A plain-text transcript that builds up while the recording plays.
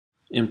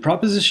In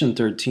Proposition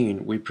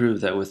 13, we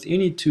prove that with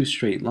any two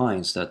straight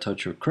lines that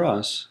touch or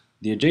cross,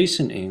 the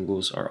adjacent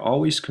angles are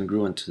always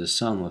congruent to the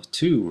sum of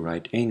two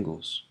right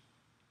angles.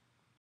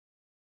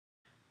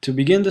 To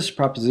begin this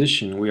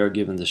proposition, we are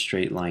given the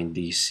straight line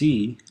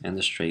DC and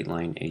the straight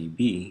line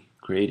AB,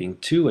 creating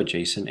two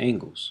adjacent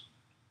angles.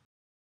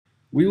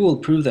 We will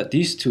prove that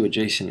these two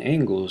adjacent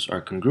angles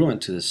are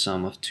congruent to the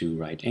sum of two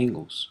right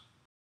angles.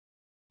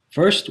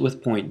 First,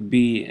 with point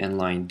B and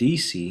line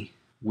DC,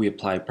 we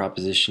apply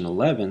proposition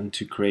 11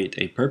 to create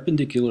a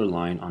perpendicular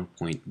line on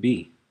point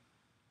B.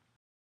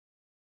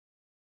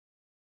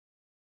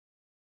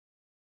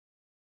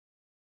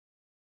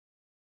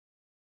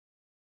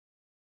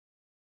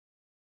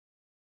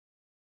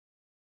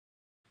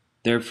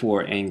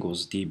 Therefore,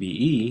 angles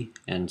DBE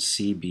and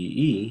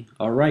CBE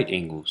are right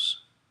angles.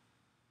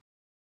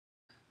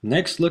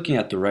 Next, looking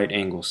at the right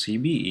angle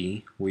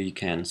CBE, we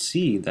can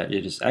see that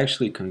it is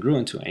actually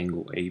congruent to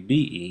angle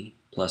ABE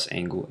plus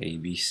angle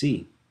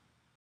ABC.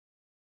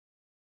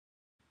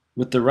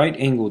 With the right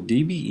angle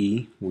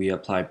DBE, we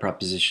apply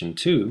proposition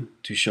 2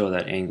 to show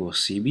that angle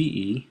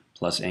CBE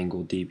plus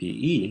angle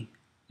DBE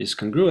is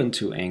congruent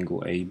to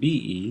angle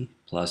ABE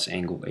plus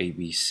angle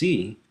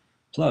ABC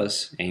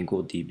plus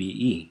angle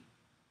DBE.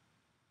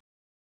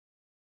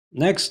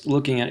 Next,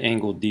 looking at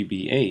angle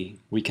DBA,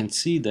 we can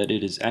see that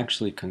it is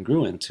actually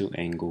congruent to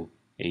angle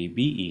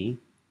ABE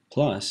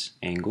plus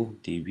angle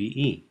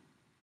DBE.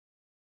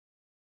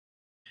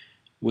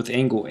 With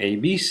angle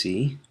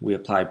ABC, we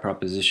apply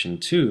proposition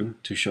 2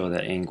 to show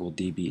that angle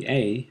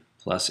DBA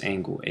plus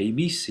angle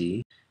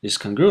ABC is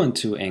congruent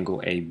to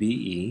angle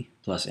ABE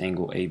plus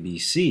angle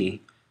ABC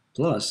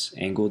plus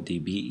angle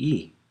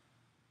DBE.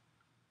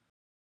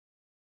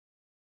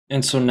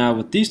 And so now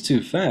with these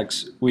two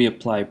facts, we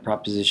apply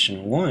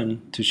proposition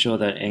 1 to show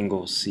that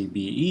angle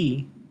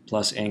CBE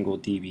plus angle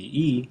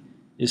DBE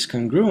is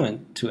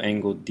congruent to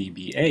angle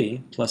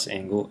DBA plus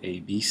angle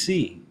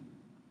ABC.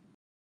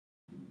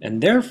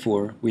 And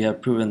therefore, we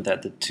have proven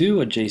that the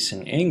two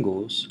adjacent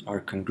angles are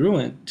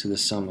congruent to the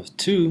sum of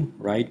two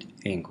right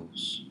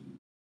angles.